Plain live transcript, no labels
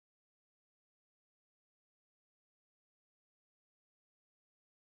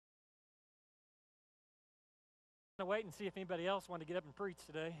to wait and see if anybody else wanted to get up and preach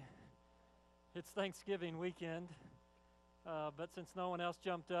today. It's Thanksgiving weekend, but since no one else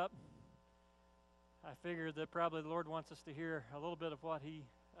jumped up, I figured that probably the Lord wants us to hear a little bit of what He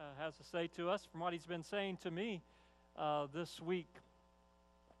has to say to us from what He's been saying to me this week.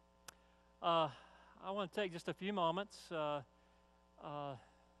 I want to take just a few moments. I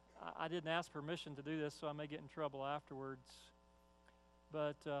didn't ask permission to do this, so I may get in trouble afterwards.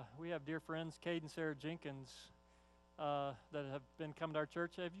 But we have dear friends, Cade and Sarah Jenkins, that have been coming to our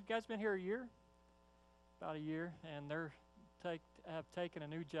church. Have you guys been here a year? About a year, and they're have taken a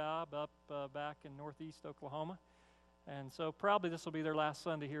new job up back in northeast Oklahoma. And so probably this will be their last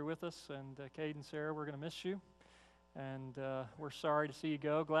Sunday here with us. And Cade and Sarah, we're going to miss you. And we're sorry to see you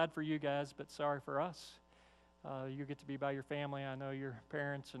go. Glad for you guys, but sorry for us. You get to be by your family. I know your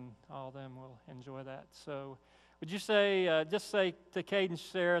parents and all of them will enjoy that. So would you say, just say to Cade and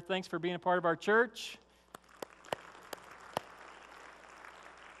Sarah, thanks for being a part of our church.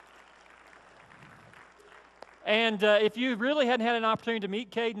 And if you really hadn't had an opportunity to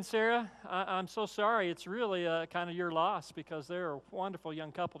meet Cade and Sarah, I'm so sorry. It's really kind of your loss because they're a wonderful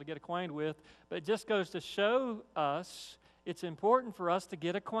young couple to get acquainted with. But it just goes to show us it's important for us to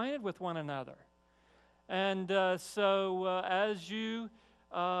get acquainted with one another. And so as you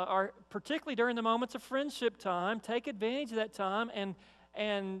are, particularly during the moments of friendship time, take advantage of that time.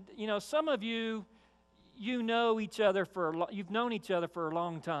 And you know, some of you, you've known each other for a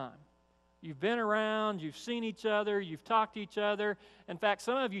long time. You've been around, you've seen each other, you've talked to each other. In fact,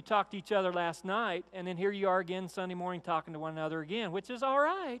 some of you talked to each other last night, and then here you are again Sunday morning talking to one another again, which is all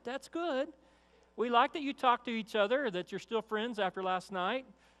right. That's good. We like that you talk to each other, that you're still friends after last night,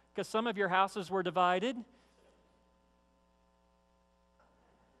 because some of your houses were divided.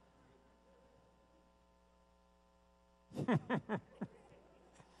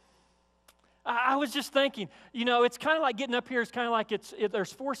 I was just thinking, you know, it's kind of like getting up here. It's kind of like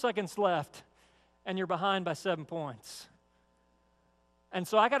there's 4 seconds left, and you're behind by 7 points. And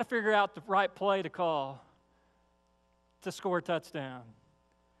so I got to figure out the right play to call to score a touchdown.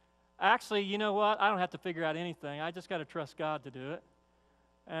 Actually, you know what? I don't have to figure out anything. I just got to trust God to do it.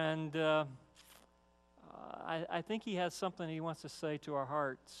 And I think He has something He wants to say to our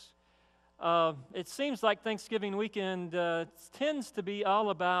hearts. It seems like Thanksgiving weekend tends to be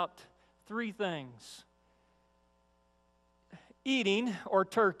all about 3 things: eating or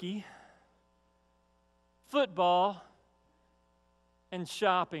turkey, football, and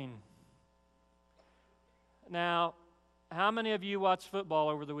shopping. Now, how many of you watched football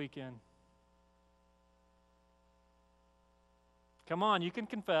over the weekend? Come on, you can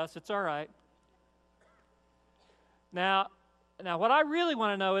confess. It's all right. Now, what I really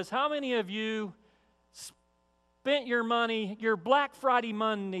want to know is how many of you spent your money, your Black Friday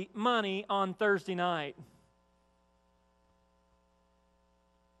money on Thursday night?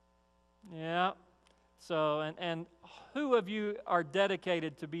 Yeah. So, and who of you are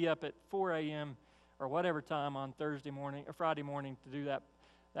dedicated to be up at 4 a.m. or whatever time on Thursday morning or Friday morning to do that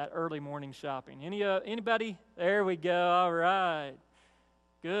early morning shopping? Anybody? There we go. All right.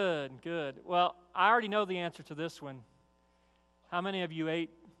 Good. Well, I already know the answer to this one. How many of you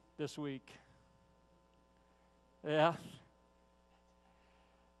ate this week? Yeah.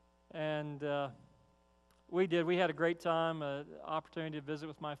 And we did. We had a great time, opportunity to visit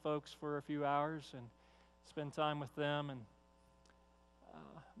with my folks for a few hours and spend time with them. And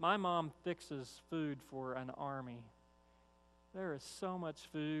my mom fixes food for an army. There is so much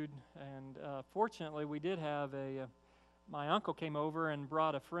food. And fortunately, we did have my uncle came over and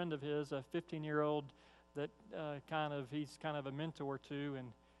brought a friend of his, a 15-year-old that he's kind of a mentor to,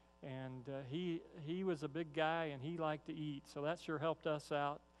 and he was a big guy, and he liked to eat, so that sure helped us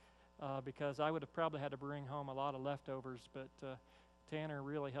out because I would have probably had to bring home a lot of leftovers, but Tanner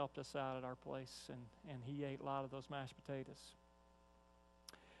really helped us out at our place, and he ate a lot of those mashed potatoes.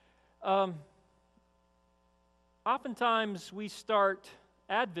 Oftentimes we start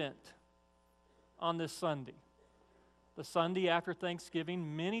Advent on this Sunday. The Sunday after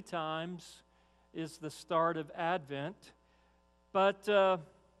Thanksgiving many times is the start of Advent, but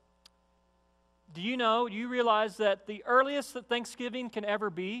do you realize that the earliest that Thanksgiving can ever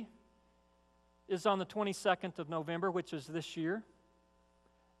be is on the 22nd of November, which is this year.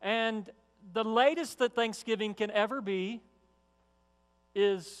 And the latest that Thanksgiving can ever be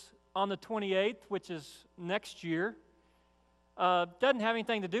is on the 28th, which is next year. Doesn't have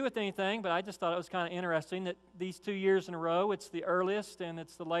anything to do with anything, but I just thought it was kind of interesting that these 2 years in a row, it's the earliest and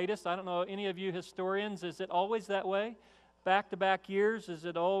it's the latest. I don't know, any of you historians, is it always that way? Back-to-back years, is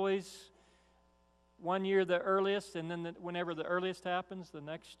it always one year the earliest, and then whenever the earliest happens, the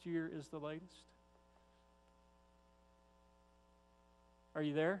next year is the latest? Are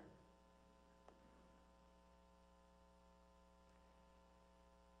you there?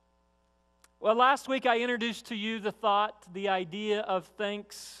 Well, last week I introduced to you the thought, the idea of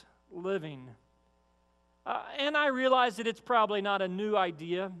thanks-living. And I realize that it's probably not a new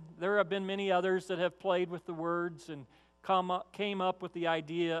idea. There have been many others that have played with the words and came up with the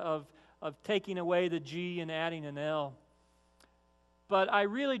idea of taking away the G and adding an L. But I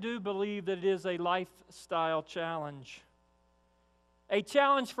really do believe that it is a lifestyle challenge. A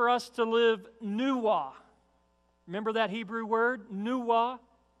challenge for us to live nuwa. Remember that Hebrew word, nuwa?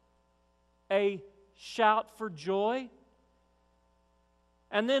 A shout for joy.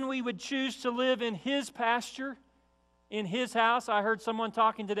 And then we would choose to live in His pasture, in His house. I heard someone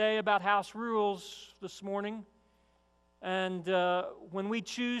talking today about house rules this morning. And when we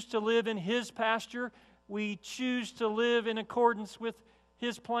choose to live in His pasture, we choose to live in accordance with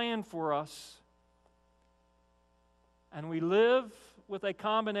His plan for us. And we live with a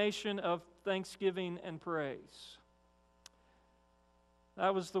combination of thanksgiving and praise.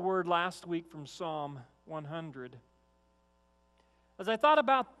 That was the word last week from Psalm 100. As I thought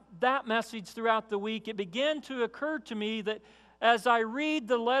about that message throughout the week, it began to occur to me that as I read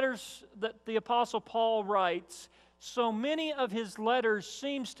the letters that the Apostle Paul writes, so many of his letters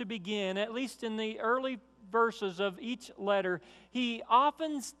seems to begin, at least in the early verses of each letter, he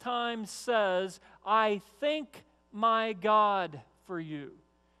oftentimes says, I thank my God for you.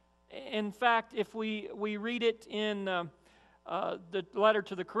 In fact, if we read it in the letter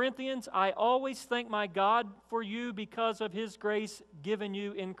to the Corinthians, I always thank my God for you because of His grace given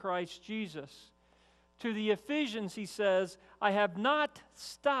you in Christ Jesus. To the Ephesians, he says, I have not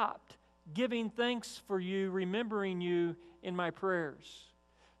stopped giving thanks for you, remembering you in my prayers.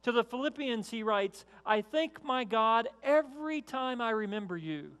 To the Philippians, he writes, I thank my God every time I remember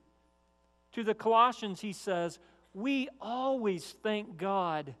you. To the Colossians, he says, we always thank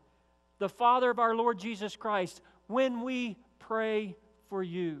God, the Father of our Lord Jesus Christ, when we pray for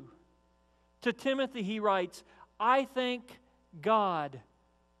you. To Timothy, he writes, I thank God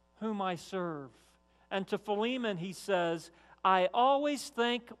whom I serve. And to Philemon, he says, I always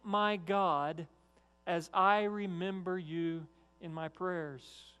thank my God as I remember you in my prayers.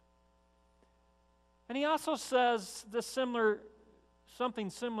 And he also says something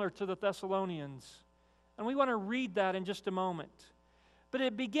similar to the Thessalonians. And we want to read that in just a moment. But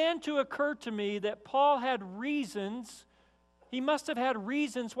it began to occur to me that Paul had reasons, he must have had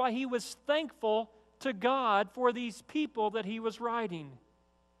reasons why he was thankful to God for these people that he was writing.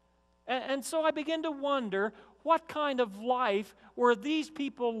 And so I began to wonder, what kind of life were these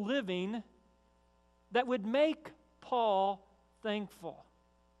people living that would make Paul thankful?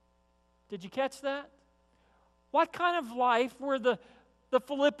 Did you catch that? What kind of life were the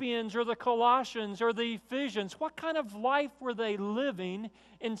Philippians or the Colossians or the Ephesians, what kind of life were they living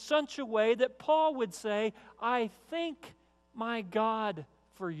in such a way that Paul would say, I thank my God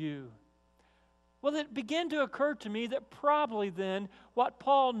for you? Well, it began to occur to me that probably then what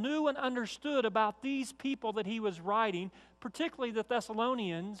Paul knew and understood about these people that he was writing, particularly the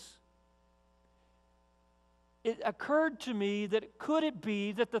Thessalonians, it occurred to me that could it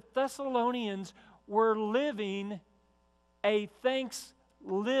be that the Thessalonians were living a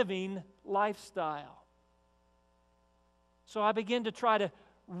thanks-living lifestyle? So I began to try to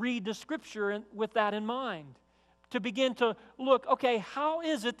read the Scripture with that in mind, to begin to look, okay, how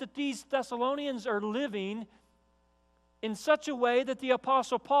is it that these Thessalonians are living in such a way that the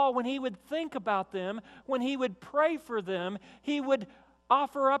Apostle Paul, when he would think about them, when he would pray for them, he would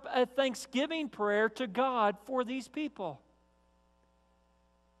offer up a thanksgiving prayer to God for these people.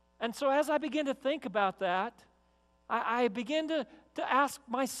 And so as I began to think about that, I began to ask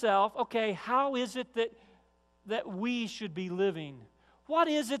myself, okay, how is it that we should be living? What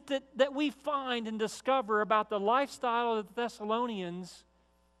is it that we find and discover about the lifestyle of the Thessalonians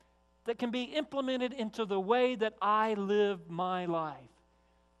that can be implemented into the way that I live my life?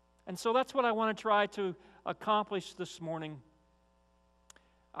 And so that's what I want to try to accomplish this morning.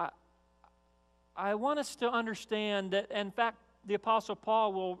 I want us to understand that, in fact, the Apostle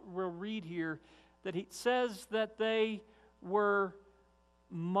Paul will read here that he says that they were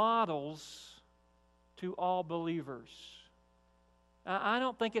models to all believers. I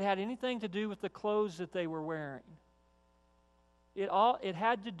don't think it had anything to do with the clothes that they were wearing. It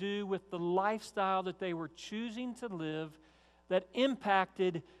had to do with the lifestyle that they were choosing to live that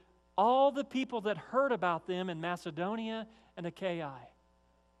impacted all the people that heard about them in Macedonia and Achaia.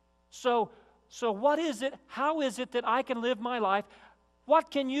 So what is it? How is it that I can live my life?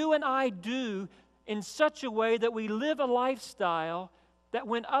 What can you and I do in such a way that we live a lifestyle that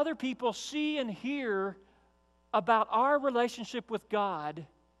when other people see and hear about our relationship with God,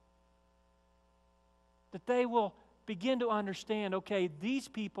 that they will begin to understand, okay, these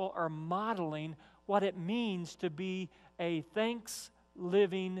people are modeling what it means to be a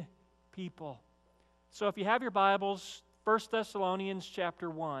thanks-living people. So if you have your Bibles, 1 Thessalonians chapter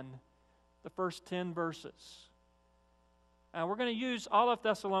 1, the first 10 verses. We're going to use all of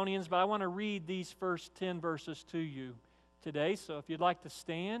Thessalonians, but I want to read these first 10 verses to you today. So if you'd like to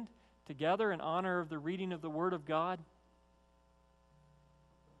stand together in honor of the reading of the Word of God.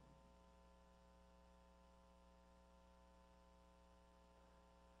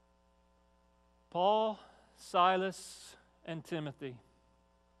 Paul, Silas, and Timothy.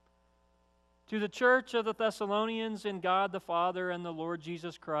 To the church of the Thessalonians in God the Father and the Lord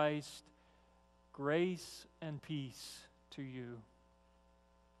Jesus Christ, grace and peace to you.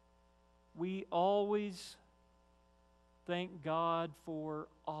 We always thank God for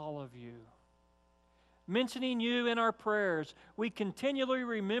all of you. Mentioning you in our prayers, we continually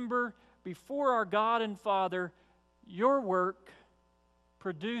remember before our God and Father your work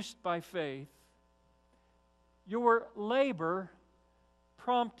produced by faith, your labor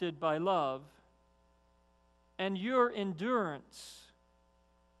prompted by love, and your endurance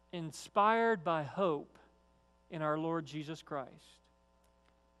inspired by hope in our Lord Jesus Christ.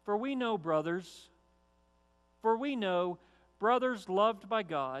 For we know, brothers loved by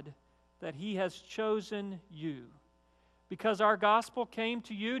God, that He has chosen you, because our gospel came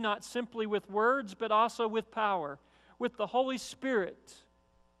to you not simply with words, but also with power, with the Holy Spirit,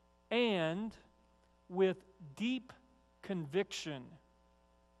 and with deep conviction.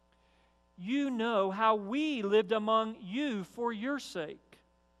 You know how we lived among you for your sake.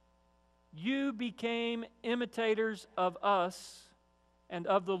 You became imitators of us and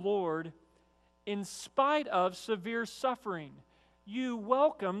of the Lord in spite of severe suffering. You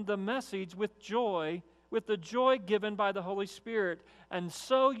welcomed the message with joy, with the joy given by the Holy Spirit, and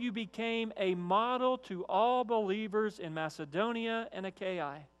so you became a model to all believers in Macedonia and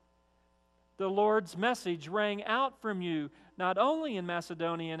Achaia. The Lord's message rang out from you, not only in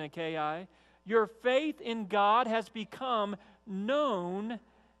Macedonia and Achaia. Your faith in God has become known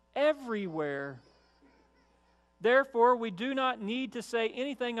everywhere. Therefore, we do not need to say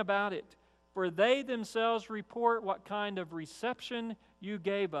anything about it, for they themselves report what kind of reception you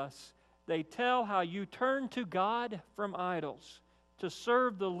gave us. They tell how you turned to God from idols, to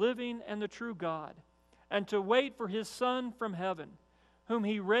serve the living and the true God, and to wait for His Son from heaven, whom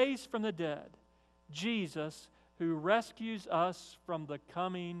He raised from the dead, Jesus, who rescues us from the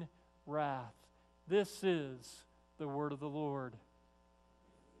coming wrath. This is the word of the Lord.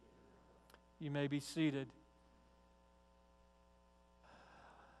 You may be seated.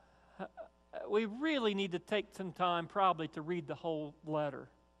 We really need to take some time probably to read the whole letter,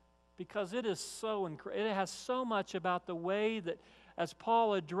 because it is so it has so much about the way that as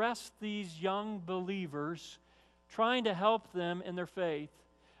Paul addressed these young believers, trying to help them in their faith.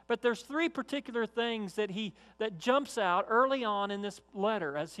 But there's three particular things that jumps out early on in this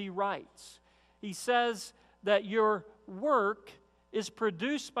letter as he writes. He says that your work is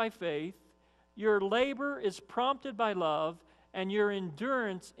produced by faith, your labor is prompted by love, and your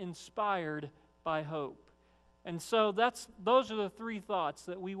endurance inspired by hope. And so those are the three thoughts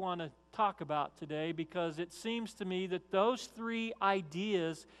that we want to talk about today, because it seems to me that those three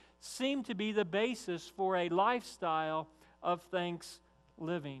ideas seem to be the basis for a lifestyle of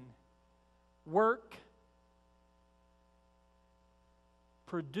thanksgiving. Work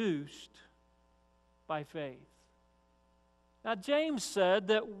produced by faith. Now, James said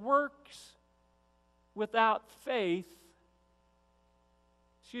that works without faith,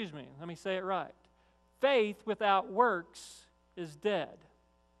 let me say it right. Faith without works is dead.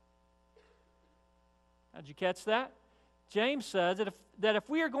 Did you catch that? James says that if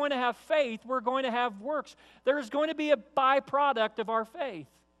we are going to have faith, we're going to have works. There is going to be a byproduct of our faith.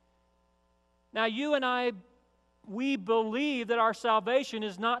 Now, you and I, we believe that our salvation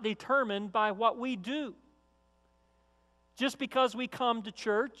is not determined by what we do. Just because we come to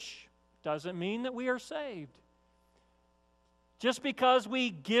church doesn't mean that we are saved. Just because we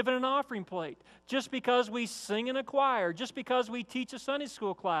give in an offering plate, just because we sing in a choir, just because we teach a Sunday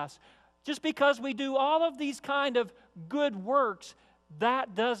school class, just because we do all of these kind of good works,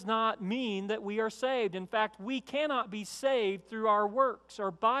 that does not mean that we are saved. In fact, we cannot be saved through our works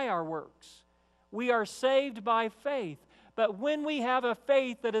or by our works. We are saved by faith. But when we have a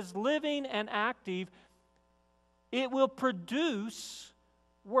faith that is living and active, it will produce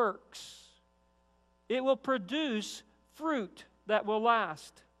works. It will produce fruit that will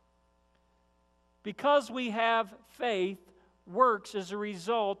last. Because we have faith, works as a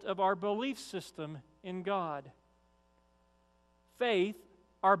result of our belief system in God. faith,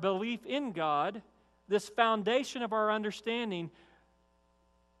 our belief in God, this foundation of our understanding,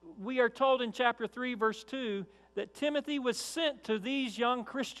 we are told in chapter 3, verse 2, that Timothy was sent to these young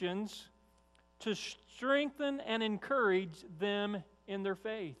Christians to strengthen and encourage them in their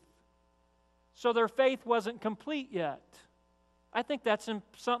faith. So their faith wasn't complete yet. I think that's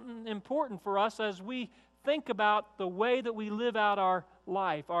something important for us as we think about the way that we live out our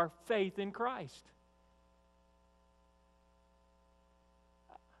life, our faith in Christ.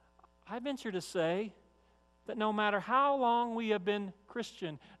 I venture to say that no matter how long we have been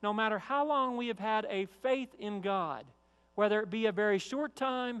Christian, no matter how long we have had a faith in God, whether it be a very short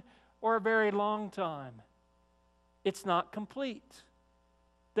time or a very long time, it's not complete.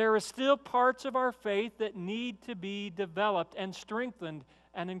 There are still parts of our faith that need to be developed and strengthened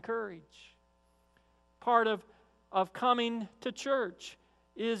and encouraged. Part of coming to church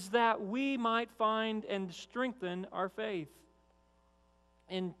is that we might find and strengthen our faith.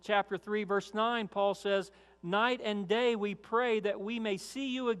 In chapter 3, verse 9, Paul says, "Night and day we pray that we may see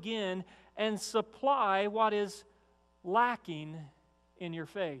you again and supply what is lacking in your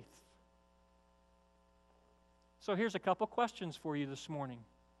faith." So here's a couple questions for you this morning.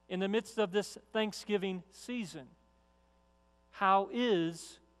 In the midst of this Thanksgiving season, how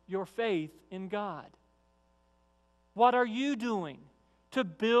is your faith in God? What are you doing to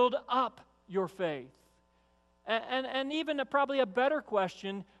build up your faith? And even probably a better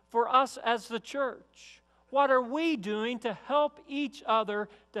question for us as the church. What are we doing to help each other,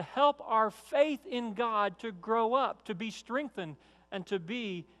 to help our faith in God to grow up, to be strengthened, and to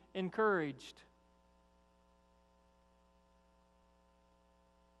be encouraged?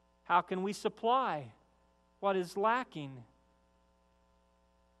 How can we supply what is lacking?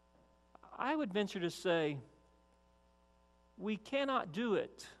 I would venture to say we cannot do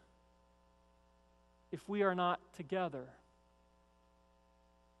it if we are not together.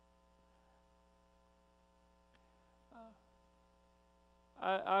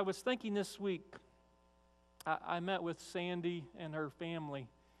 I was thinking this week, I met with Sandy and her family.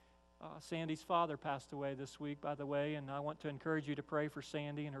 Sandy's father passed away this week, by the way, and I want to encourage you to pray for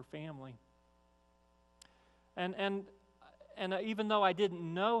Sandy and her family. And even though I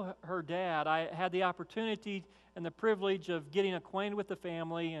didn't know her dad, I had the opportunity and the privilege of getting acquainted with the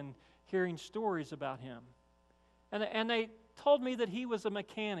family and hearing stories about him. And they told me that he was a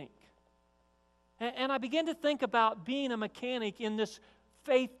mechanic. And I began to think about being a mechanic in this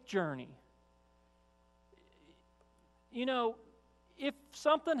faith journey. You know, if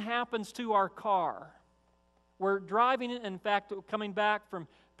something happens to our car, we're driving, in fact, coming back from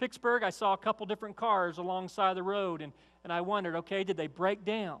Pittsburgh, I saw a couple different cars alongside the road, and I wondered, okay, did they break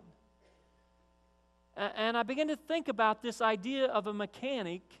down? And I began to think about this idea of a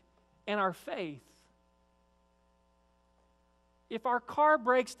mechanic and our faith. If our car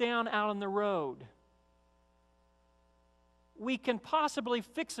breaks down out on the road, we can possibly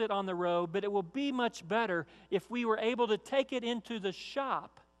fix it on the road, but it will be much better if we were able to take it into the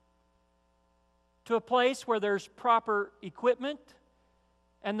shop, to a place where there's proper equipment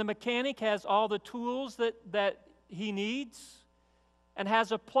and the mechanic has all the tools that he needs and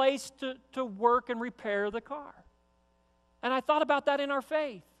has a place to work and repair the car. And I thought about that in our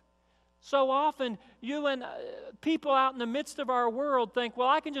faith. So often, you and people out in the midst of our world think, well,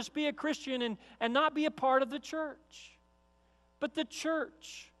 I can just be a Christian and not be a part of the church. But the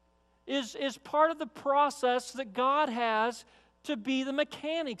church is part of the process that God has to be the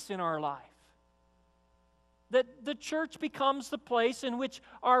mechanics in our life. That the church becomes the place in which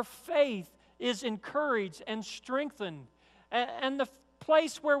our faith is encouraged and strengthened, and the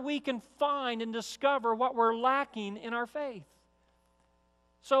place where we can find and discover what we're lacking in our faith.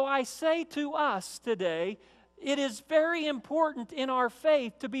 So I say to us today, it is very important in our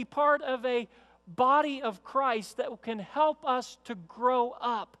faith to be part of a body of Christ that can help us to grow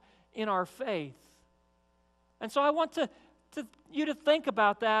up in our faith. And so I want you to think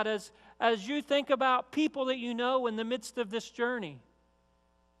about that as you think about people that you know in the midst of this journey.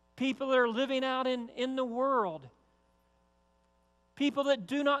 People that are living out in the world. People that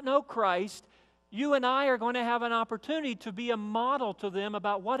do not know Christ. You and I are going to have an opportunity to be a model to them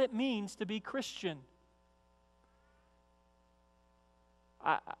about what it means to be Christian.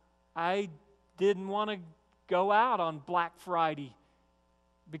 I didn't want to go out on Black Friday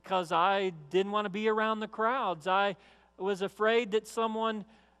because I didn't want to be around the crowds. I was afraid that someone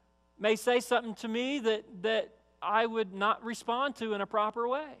may say something to me that I would not respond to in a proper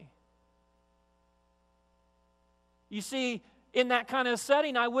way. You see, in that kind of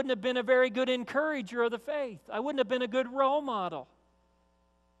setting, I wouldn't have been a very good encourager of the faith. I wouldn't have been a good role model.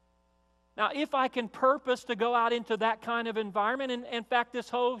 Now, if I can purpose to go out into that kind of environment, and in fact, this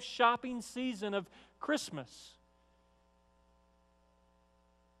whole shopping season of Christmas,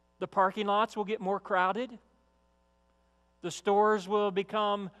 the parking lots will get more crowded. The stores will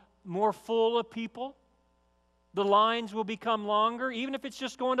become more full of people. The lines will become longer, even if it's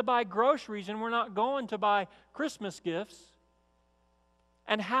just going to buy groceries and we're not going to buy Christmas gifts.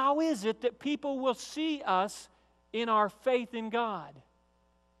 And how is it that people will see us in our faith in God?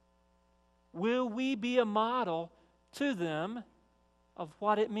 Will we be a model to them of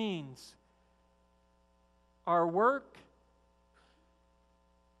what it means? Our work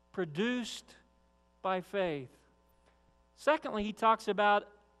produced by faith. Secondly, he talks about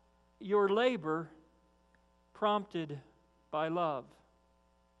your labor prompted by love.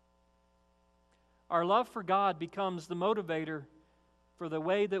 Our love for God becomes the motivator for the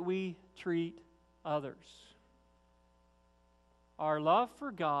way that we treat others. Our love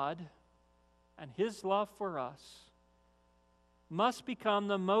for God and His love for us must become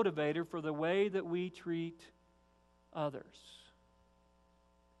the motivator for the way that we treat others.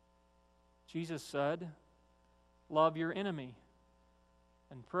 Jesus said, "Love your enemy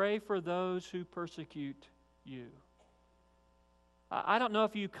and pray for those who persecute you." I don't know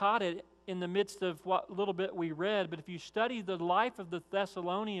if you caught it in the midst of what little bit we read, but if you study the life of the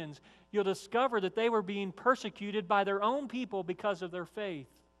Thessalonians, you'll discover that they were being persecuted by their own people because of their faith.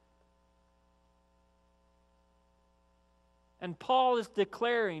 And Paul is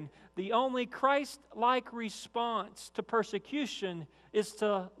declaring the only Christ-like response to persecution is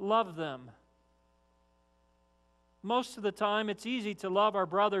to love them. Most of the time, it's easy to love our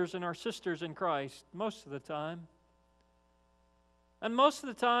brothers and our sisters in Christ. Most of the time. And most of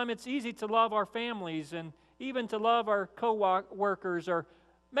the time, it's easy to love our families and even to love our co-workers, or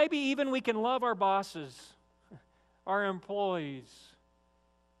maybe even we can love our bosses, our employees.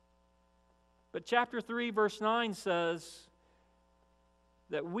 But chapter 3, verse 9 says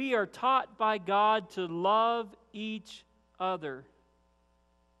that we are taught by God to love each other.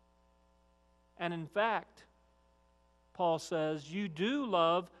 And in fact, Paul says, you do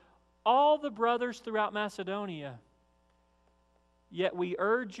love all the brothers throughout Macedonia. Yet we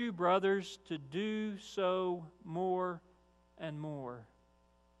urge you, brothers, to do so more and more.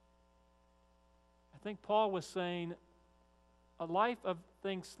 I think Paul was saying a life of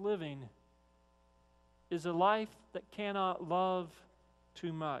thanksgiving is a life that cannot love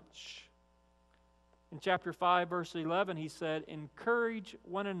too much. In chapter 5, verse 11, he said, encourage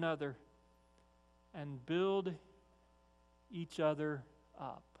one another and build each other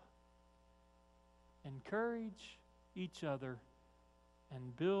up. Encourage each other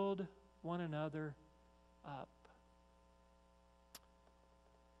and build one another up.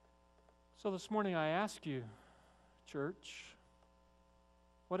 So this morning I ask you, church,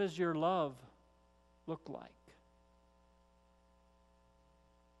 what does your love look like?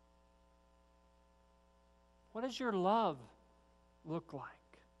 What does your love look like?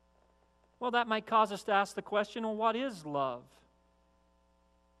 Well, that might cause us to ask the question, well, what is love?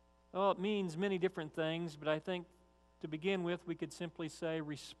 Well, it means many different things, but I think to begin with, we could simply say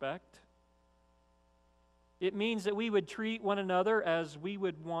respect. It means that we would treat one another as we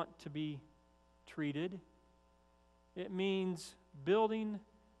would want to be treated. It means building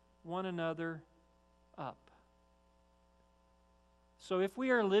one another up. So if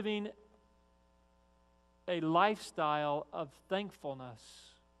we are living a lifestyle of thankfulness,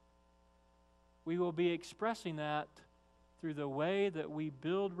 we will be expressing that through the way that we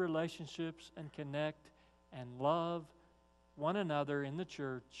build relationships and connect and love one another in the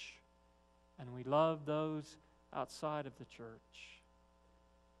church, and we love those outside of the church.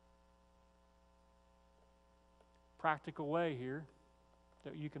 Practical way here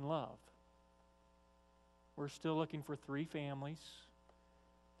that you can love. We're still looking for 3 families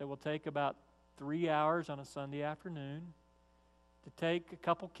that will take about 3 hours on a Sunday afternoon to take a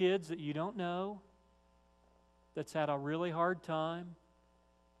couple kids that you don't know that's had a really hard time.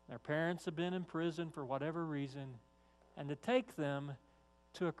 Their parents have been in prison for whatever reason, and to take them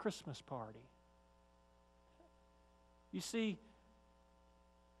to a Christmas party. You see,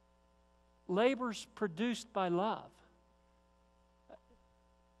 labor's produced by love.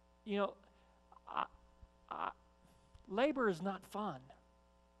 You know, labor is not fun.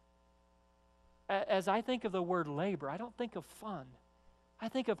 As I think of the word labor, I don't think of fun. I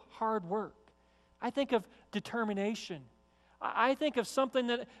think of hard work. I think of determination. I think of something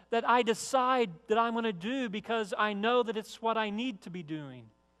that I decide that I'm going to do because I know that it's what I need to be doing.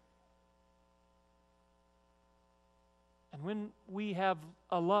 And when we have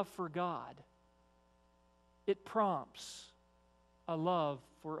a love for God, it prompts a love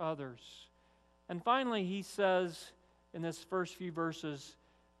for others. And finally, he says in this first few verses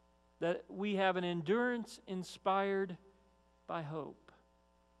that we have an endurance inspired by hope.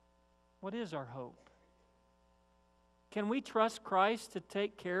 What is our hope? Can we trust Christ to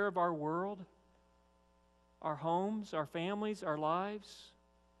take care of our world, our homes, our families, our lives?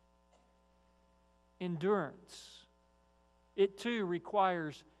 Endurance. It too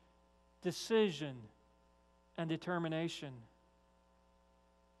requires decision and determination.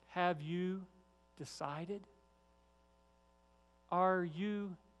 Have you decided? Are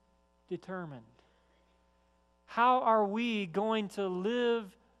you determined? How are we going to live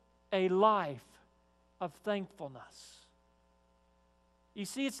a life of thankfulness? You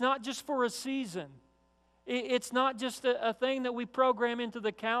see, it's not just for a season. It's not just a thing that we program into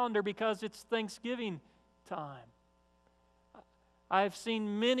the calendar because it's Thanksgiving time. I've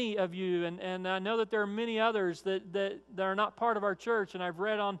seen many of you, and I know that there are many others that are not part of our church, and I've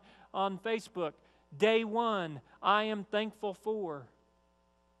read on Facebook, day 1, I am thankful for.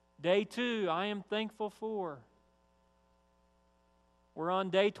 Day 2, I am thankful for. We're on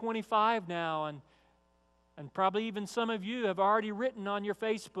day 25 now, and probably even some of you have already written on your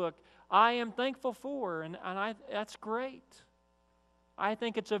Facebook, I am thankful for, and that's great. I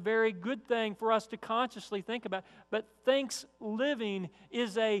think it's a very good thing for us to consciously think about. But Thanksgiving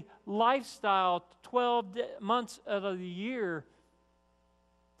is a lifestyle 12 months of the year,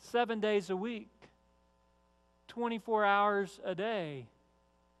 7 days a week, 24 hours a day.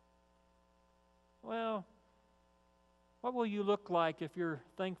 Well, what will you look like if you're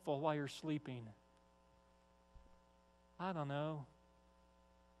thankful while you're sleeping? I don't know.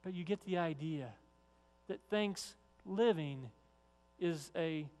 But you get the idea that Thanksgiving is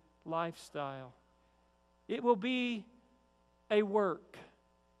a lifestyle. It will be a work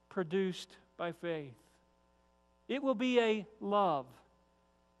produced by faith. It will be a love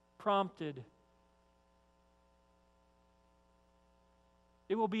prompted.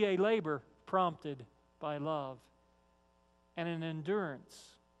 It will be a labor prompted by love, and an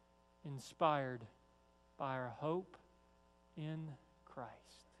endurance inspired by our hope in Christ.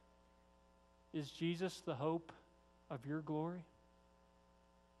 Is Jesus the hope of your glory?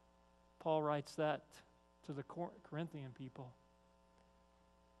 Paul writes that to the Corinthian people.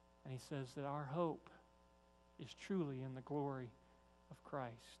 And he says that our hope is truly in the glory of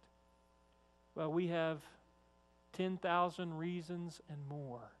Christ. Well, we have 10,000 reasons and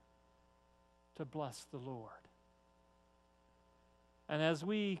more to bless the Lord. And as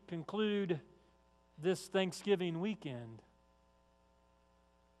we conclude this Thanksgiving weekend,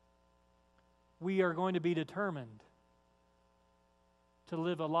 we are going to be determined to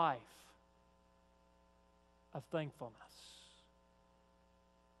live a life of thankfulness.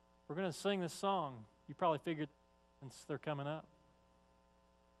 We're going to sing this song. You probably figured since they're coming up.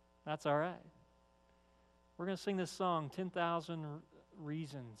 That's all right. We're going to sing this song, 10,000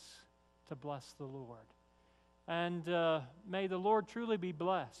 Reasons to Bless the Lord. And may the Lord truly be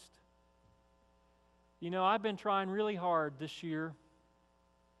blessed. You know, I've been trying really hard this year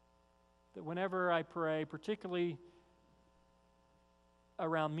that whenever I pray, particularly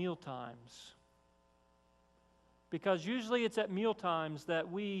around meal times, because usually it's at meal times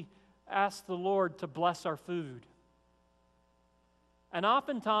that we ask the Lord to bless our food. And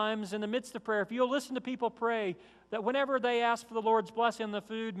oftentimes in the midst of prayer, if you'll listen to people pray, that whenever they ask for the Lord's blessing on the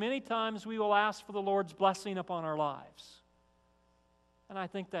food, many times we will ask for the Lord's blessing upon our lives. And I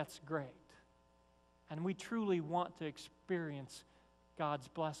think that's great. And we truly want to experience God's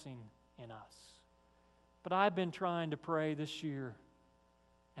blessing in us. But I've been trying to pray this year,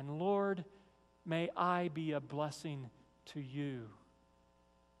 and Lord, may I be a blessing to you.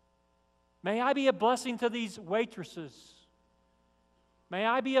 May I be a blessing to these waitresses. May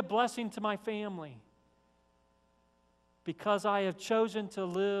I be a blessing to my family, because I have chosen to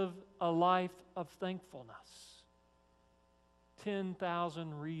live a life of thankfulness.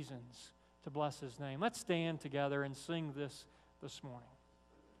 10,000 reasons to bless His name. Let's stand together and sing this morning.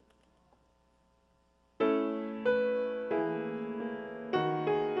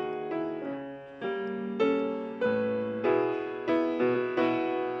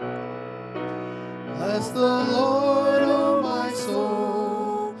 Bless the Lord, O my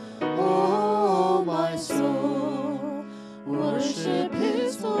soul, O my soul, worship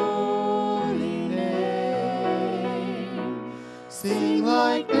His holy name. Sing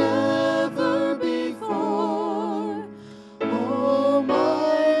like never before, O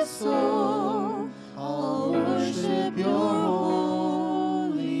my soul, I'll worship your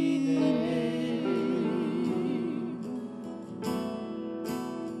holy name.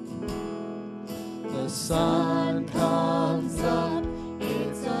 The sun comes up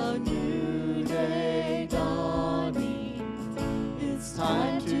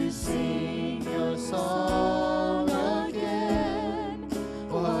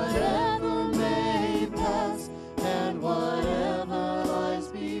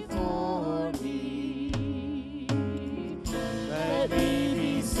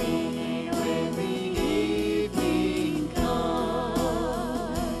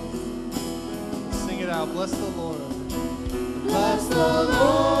now. Bless the Lord. Bless the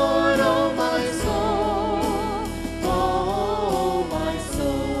Lord, oh my soul, oh my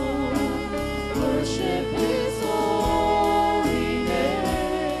soul, worship His holy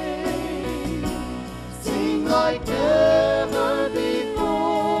name. Sing like never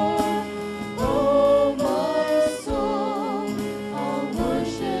before, oh my soul, I'll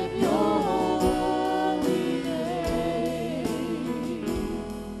worship Your holy name.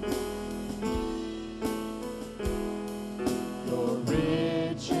 You're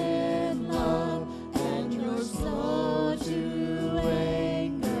rich in love and You're slow to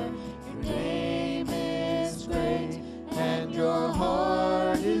anger. Your name is great and Your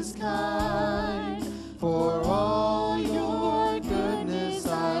heart is kind. For all Your goodness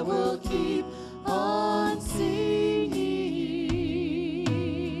I will keep on singing.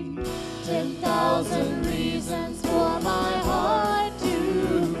 10,000 reasons for my heart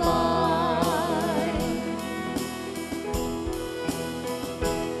to find.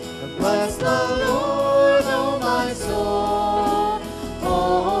 Bless the Lord, oh my soul,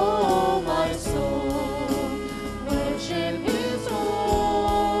 oh my soul, worship His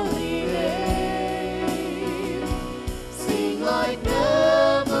holy name. Sing like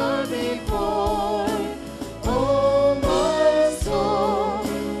never before, oh my soul,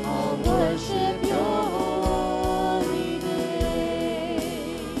 I'll worship Your holy name.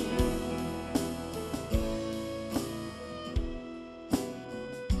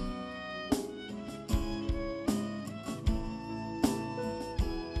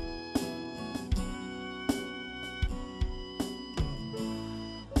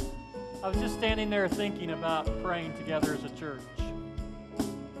 I was just standing there thinking about praying together as a church.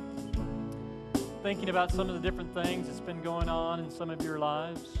 Thinking about some of the different things that's been going on in some of your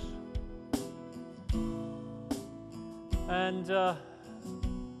lives. And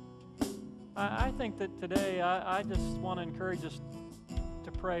I think that today I just want to encourage us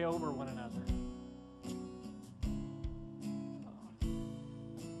to pray over one another.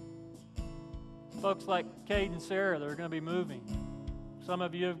 Folks like Cade and Sarah, they're going to be moving. Some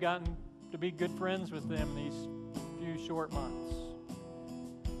of you have gotten to be good friends with them these few short months.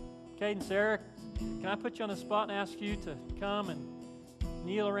 Cade and Sarah, can I put you on the spot and ask you to come and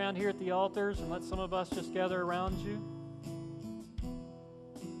kneel around here at the altars and let some of us just gather around you?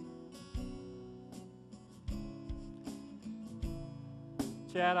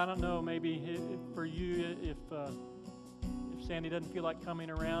 Chad, I don't know, maybe for you, if Sandy doesn't feel like coming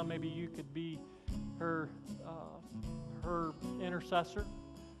around, maybe you could be her intercessor.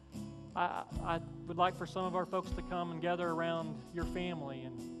 I would like for some of our folks to come and gather around your family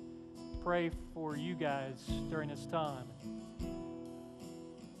and pray for you guys during this time.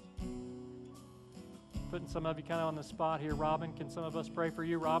 Putting some of you kind of on the spot here. Robin, can some of us pray for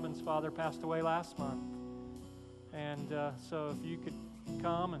you? Robin's father passed away last month. And so if you could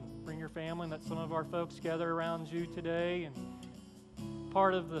come and bring your family and let some of our folks gather around you today. And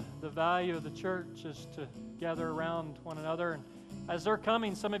part of the value of the church is to gather around one another. And as they're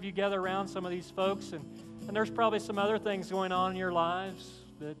coming, some of you gather around some of these folks, and there's probably some other things going on in your lives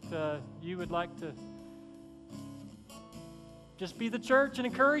that you would like to just be the church and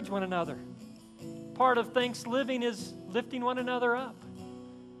encourage one another. Part of Thanksliving is lifting one another up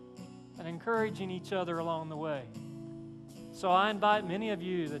and encouraging each other along the way. So I invite many of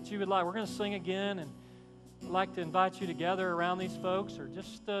you that you would like, we're going to sing again, and I'd like to invite you to gather around these folks or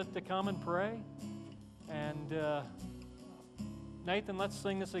just to come and pray. And Nathan, let's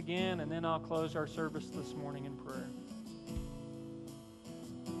sing this again, and then I'll close our service this morning in prayer.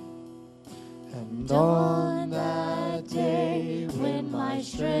 And on that day when my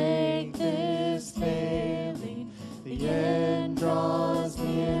strength is failing, the end draws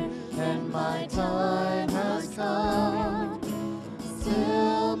near and my time has come,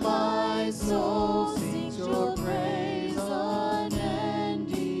 still my soul sings Your praise unending.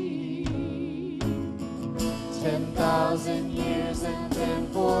 10,000 years and then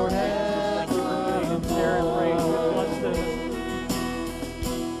forever. Thank you for being there and praise. Let's do this.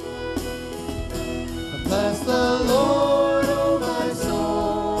 Bless the Lord, oh my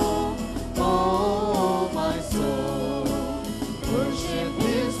soul, oh my soul, worship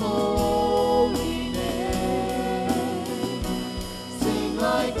His holy name. Sing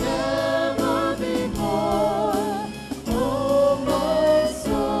like never before, oh my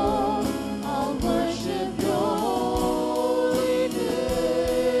soul, I'll worship Your holy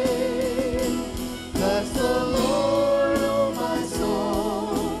name. Bless the Lord, oh my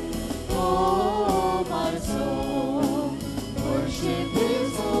soul, oh my soul, worship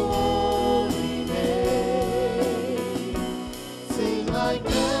His holy name. Sing like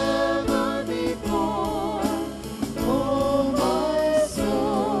never before.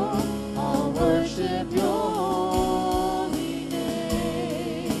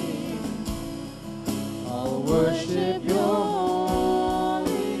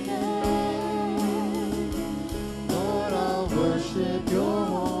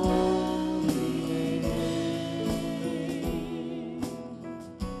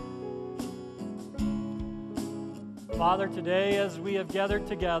 Father, today as we have gathered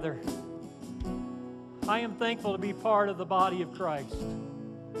together, I am thankful to be part of the body of Christ.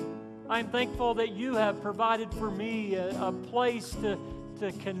 I am thankful that you have provided for me a place to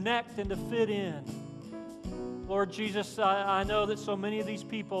connect and to fit in. Lord Jesus, I know that so many of these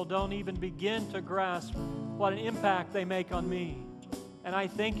people don't even begin to grasp what an impact they make on me. And I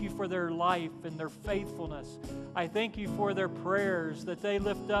thank you for their life and their faithfulness. I thank you for their prayers that they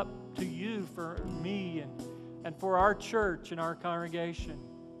lift up to you for me and for our church and our congregation.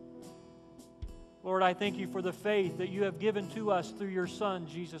 Lord, I thank you for the faith that you have given to us through your Son,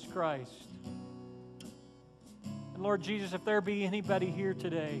 Jesus Christ. And Lord Jesus, if there be anybody here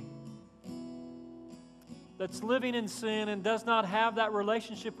today that's living in sin and does not have that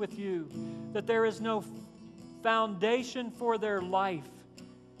relationship with you, that there is no foundation for their life,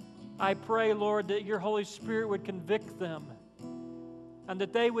 I pray, Lord, that your Holy Spirit would convict them and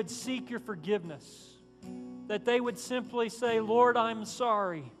that they would seek your forgiveness, that they would simply say, Lord, I'm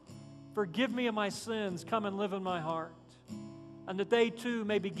sorry. Forgive me of my sins. Come and live in my heart. And that they too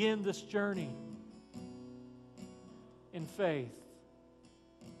may begin this journey in faith.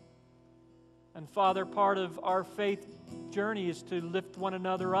 And Father, part of our faith journey is to lift one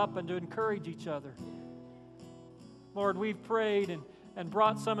another up and to encourage each other. Lord, we've prayed and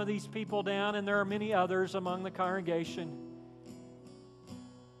brought some of these people down, and there are many others among the congregation.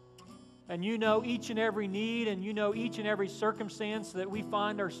 And you know each and every need, and you know each and every circumstance that we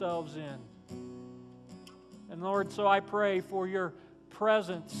find ourselves in. And Lord, so I pray for your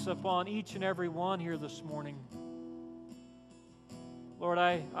presence upon each and every one here this morning. Lord,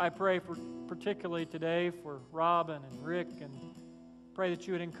 I pray for particularly today for Robin and Rick, and pray that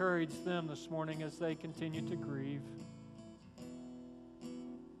you would encourage them this morning as they continue to grieve.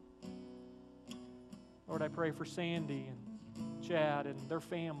 Lord, I pray for Sandy and Chad and their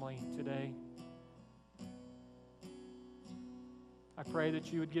family today. I pray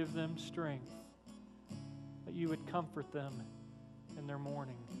that you would give them strength, that you would comfort them in their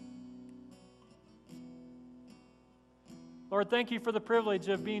mourning. Lord, thank you for the privilege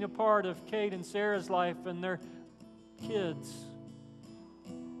of being a part of Kate and Sarah's life and their kids.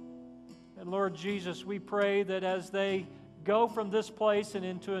 And Lord Jesus, we pray that as they go from this place and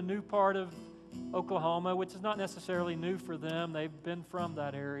into a new part of Oklahoma, which is not necessarily new for them, they've been from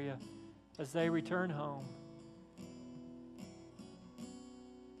that area, as they return home,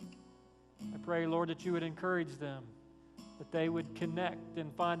 I pray, Lord, that you would encourage them, that they would connect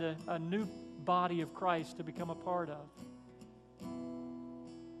and find a new body of Christ to become a part of.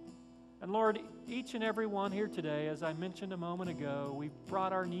 And Lord, each and every one here today, as I mentioned a moment ago, we've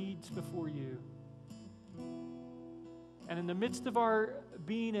brought our needs before you. And in the midst of our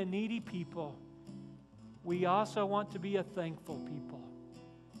being a needy people, we also want to be a thankful people.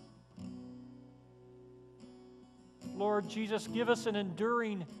 Lord Jesus, give us an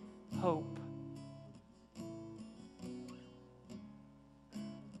enduring hope.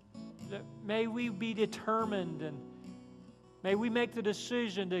 That may we be determined, and may we make the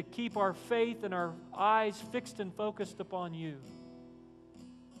decision to keep our faith and our eyes fixed and focused upon you.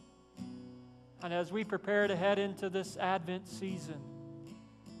 And as we prepare to head into this Advent season,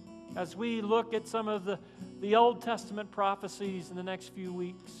 as we look at some of the Old Testament prophecies in the next few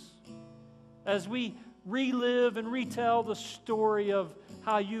weeks, as we relive and retell the story of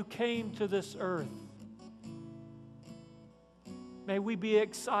how you came to this earth, may we be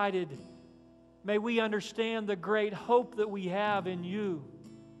excited. May we understand the great hope that we have in you.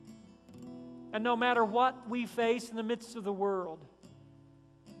 And no matter what we face in the midst of the world,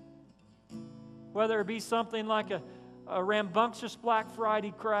 whether it be something like a rambunctious Black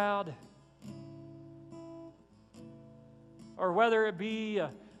Friday crowd, or whether it be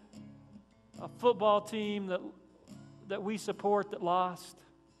a football team that we support that lost,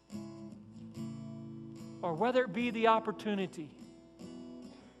 or whether it be the opportunity,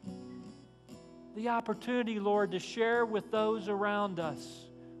 Lord, to share with those around us,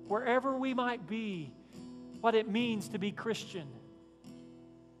 wherever we might be, what it means to be Christian.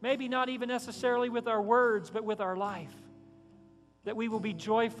 Maybe not even necessarily with our words, but with our life. That we will be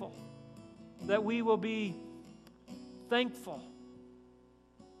joyful, that we will be thankful,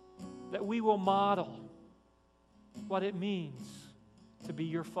 that we will model what it means to be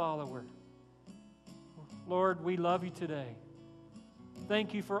your follower. Lord, we love you today.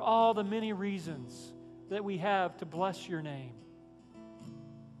 Thank you for all the many reasons that we have to bless your name.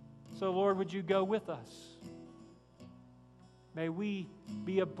 So, Lord, would you go with us? May we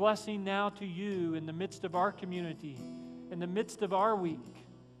be a blessing now to you in the midst of our community, in the midst of our week.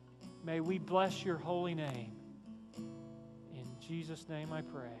 May we bless your holy name. In Jesus' name I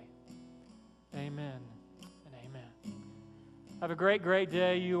pray. Amen and amen. Have a great, great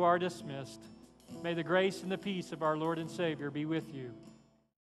day. You are dismissed. May the grace and the peace of our Lord and Savior be with you.